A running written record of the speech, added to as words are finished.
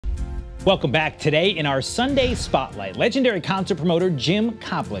Welcome back. Today in our Sunday Spotlight, legendary concert promoter Jim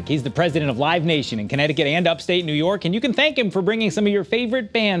Koplik. He's the president of Live Nation in Connecticut and upstate New York, and you can thank him for bringing some of your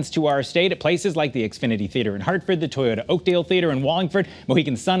favorite bands to our state at places like the Xfinity Theater in Hartford, the Toyota Oakdale Theater in Wallingford,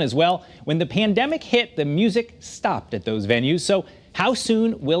 Mohegan Sun as well. When the pandemic hit, the music stopped at those venues, so how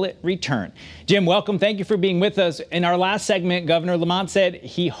soon will it return? Jim, welcome. Thank you for being with us. In our last segment, Governor Lamont said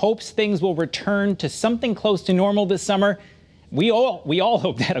he hopes things will return to something close to normal this summer. We all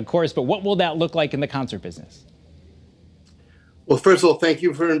hope that, of course, but what will that look like in the concert business? Well, first of all, thank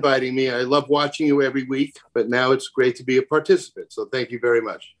you for inviting me. I love watching you every week, but now it's great to be a participant. So thank you very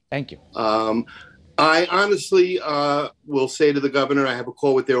much. Thank you. I honestly will say to the governor, I have a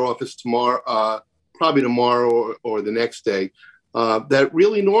call with their office tomorrow, probably tomorrow or the next day, that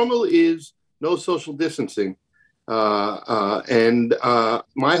really normal is no social distancing. And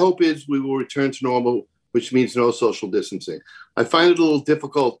my hope is we will return to normal, which means no social distancing. I find it a little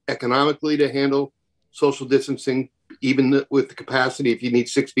difficult economically to handle social distancing, even with the capacity. If you need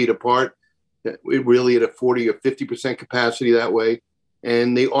 6 feet apart, we're really at a 40 or 50% capacity that way.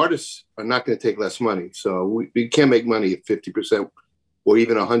 And the artists are not going to take less money. So we can't make money at 50% or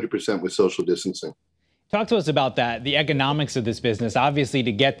even 100% with social distancing. Talk to us about that, the economics of this business. Obviously,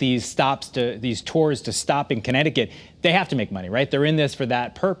 to get these tours to stop in Connecticut, they have to make money, right? They're in this for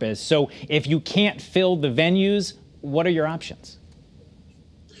that purpose. So if you can't fill the venues, what are your options?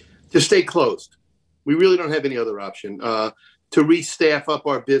 To stay closed. We really don't have any other option. To restaff up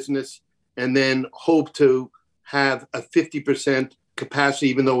our business and then hope to have a 50% capacity,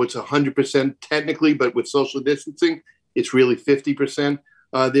 even though it's 100% technically, but with social distancing, it's really 50%.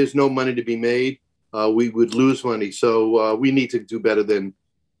 There's no money to be made. We would lose money. So we need to do better than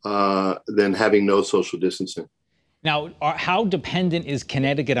having no social distancing. Now, how dependent is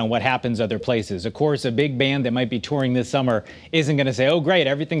Connecticut on what happens other places? Of course, a big band that might be touring this summer isn't going to say, oh, great,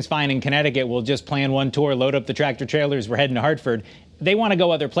 everything's fine in Connecticut. We'll just plan one tour, load up the tractor trailers, we're heading to Hartford. They want to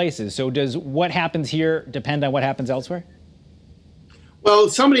go other places. So does what happens here depend on what happens elsewhere? Well,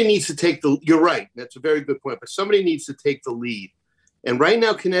 somebody needs to take you're right. That's a very good point. But somebody needs to take the lead. And right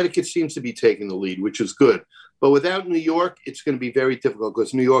now, Connecticut seems to be taking the lead, which is good. But without New York, it's going to be very difficult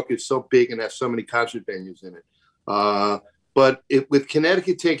because New York is so big and has so many concert venues in it. But with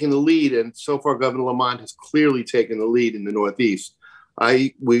Connecticut taking the lead, and so far Governor Lamont has clearly taken the lead in the Northeast,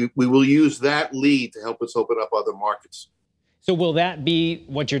 we will use that lead to help us open up other markets. So will that be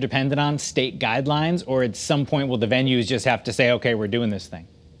what you're dependent on, state guidelines, or at some point will the venues just have to say, okay, we're doing this thing?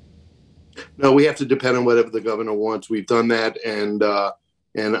 No, we have to depend on whatever the governor wants. We've done that, and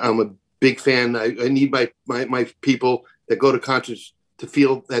I'm a big fan. I need my people that go to concerts to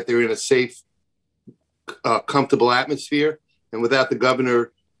feel that they're in a safe, comfortable atmosphere. And without the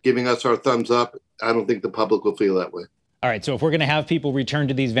governor giving us our thumbs up, I don't think the public will feel that way. All right, so if we're going to have people return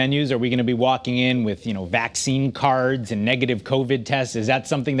to these venues, are we going to be walking in with, vaccine cards and negative COVID tests? Is that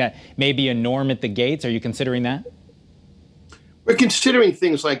something that may be a norm at the gates? Are you considering that? We're considering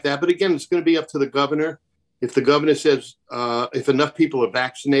things like that, but again, it's going to be up to the governor. If the governor says if enough people are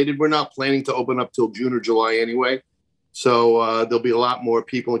vaccinated, we're not planning to open up till June or July anyway. So there'll be a lot more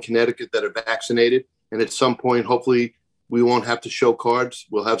people in Connecticut that are vaccinated. And at some point, hopefully, we won't have to show cards.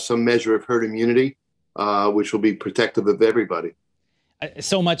 We'll have some measure of herd immunity, which will be protective of everybody.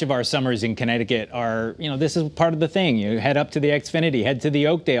 So much of our summers in Connecticut are, this is part of the thing. You head up to the Xfinity, head to the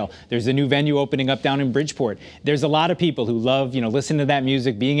Oakdale. There's a new venue opening up down in Bridgeport. There's a lot of people who love, listening to that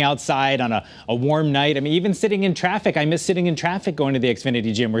music, being outside on a warm night. I mean, even sitting in traffic. I miss sitting in traffic going to the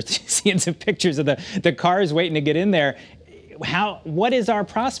Xfinity gym. We're seeing some pictures of the cars waiting to get in there. What is our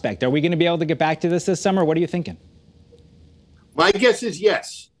prospect? Are we going to be able to get back to this summer? What are you thinking? My guess is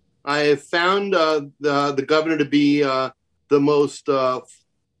yes. I have found the governor to be the most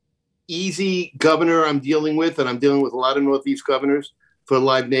easy governor I'm dealing with, and I'm dealing with a lot of Northeast governors for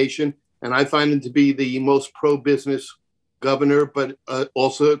Live Nation, and I find him to be the most pro-business governor, but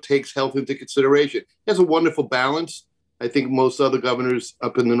also takes health into consideration. He has a wonderful balance. I think most other governors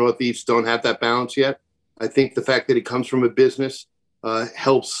up in the Northeast don't have that balance yet. I think the fact that he comes from a business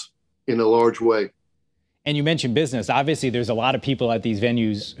helps in a large way. And you mentioned business. Obviously, there's a lot of people at these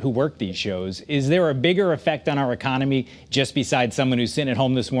venues who work these shows. Is there a bigger effect on our economy just besides someone who's sitting at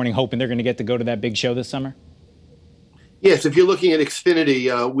home this morning hoping they're going to get to go to that big show this summer? Yes, if you're looking at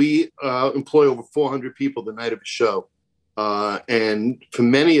Xfinity, we employ over 400 people the night of a show. And for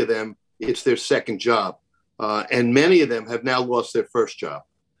many of them, it's their second job. And many of them have now lost their first job.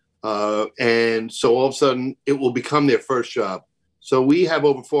 And so all of a sudden, it will become their first job. So we have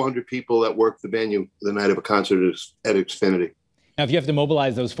over 400 people that work the venue the night of a concert at Xfinity. Now, if you have to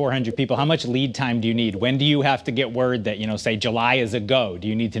mobilize those 400 people, how much lead time do you need? When do you have to get word that, say July is a go? Do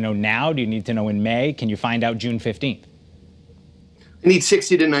you need to know now? Do you need to know in May? Can you find out June 15th? I need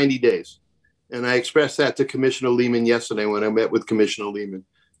 60 to 90 days. And I expressed that to Commissioner Lehman yesterday when I met with Commissioner Lehman.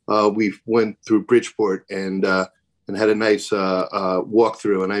 We went through Bridgeport and had a nice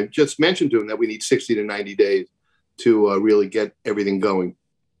walkthrough. And I just mentioned to him that we need 60 to 90 days to really get everything going.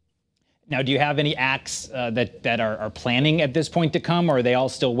 Now, do you have any acts that are planning at this point to come, or are they all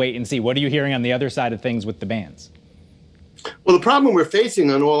still wait and see? What are you hearing on the other side of things with the bands? Well, the problem we're facing,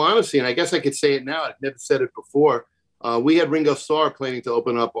 in all honesty, and I guess I could say it now, I've never said it before, we had Ringo Starr planning to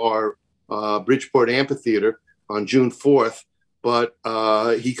open up our Bridgeport Amphitheater on June 4th, but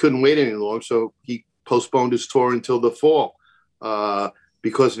he couldn't wait any longer, so he postponed his tour until the fall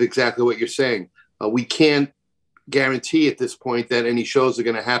because of exactly what you're saying. We can't guarantee at this point that any shows are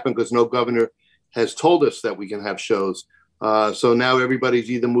going to happen because no governor has told us that we can have shows. So now everybody's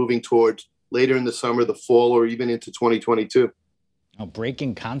either moving towards later in the summer, the fall, or even into 2022. Oh,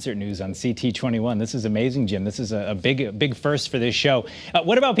 breaking concert news on CT21. This is amazing, Jim. This is a big first for this show.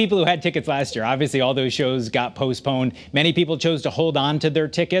 What about people who had tickets last year? Obviously, all those shows got postponed. Many people chose to hold on to their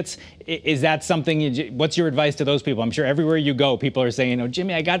tickets. Is that something, what's your advice to those people? I'm sure everywhere you go, people are saying,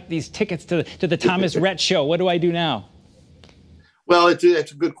 Jimmy, I got these tickets to the Thomas Rhett show. What do I do now? Well,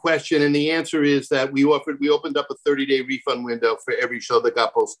 that's a good question. And the answer is that we opened up a 30-day refund window for every show that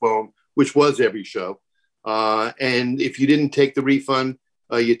got postponed, which was every show. And if you didn't take the refund,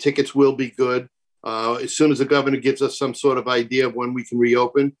 your tickets will be good. As soon as the governor gives us some sort of idea of when we can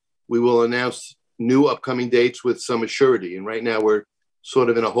reopen, we will announce new upcoming dates with some assurity. And right now we're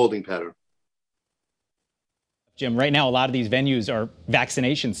sort of in a holding pattern. Jim, right now a lot of these venues are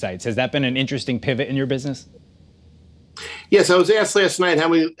vaccination sites. Has that been an interesting pivot in your business? Yes, I was asked last night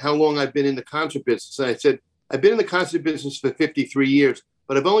how long I've been in the concert business. And I said, I've been in the concert business for 53 years.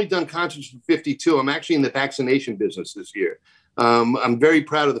 But I've only done concerts for 52. I'm actually in the vaccination business this year. I'm very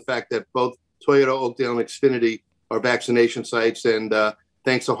proud of the fact that both Toyota, Oakdale, and Xfinity are vaccination sites. And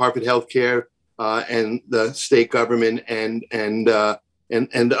thanks to Harvard Healthcare and the state government and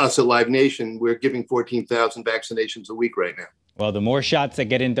us at Live Nation, we're giving 14,000 vaccinations a week right now. Well, the more shots that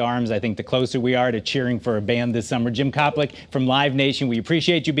get into arms, I think the closer we are to cheering for a band this summer. Jim Koplik from Live Nation, we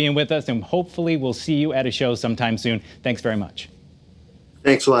appreciate you being with us, and hopefully we'll see you at a show sometime soon. Thanks very much.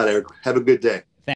 Thanks a lot, Eric. Have a good day.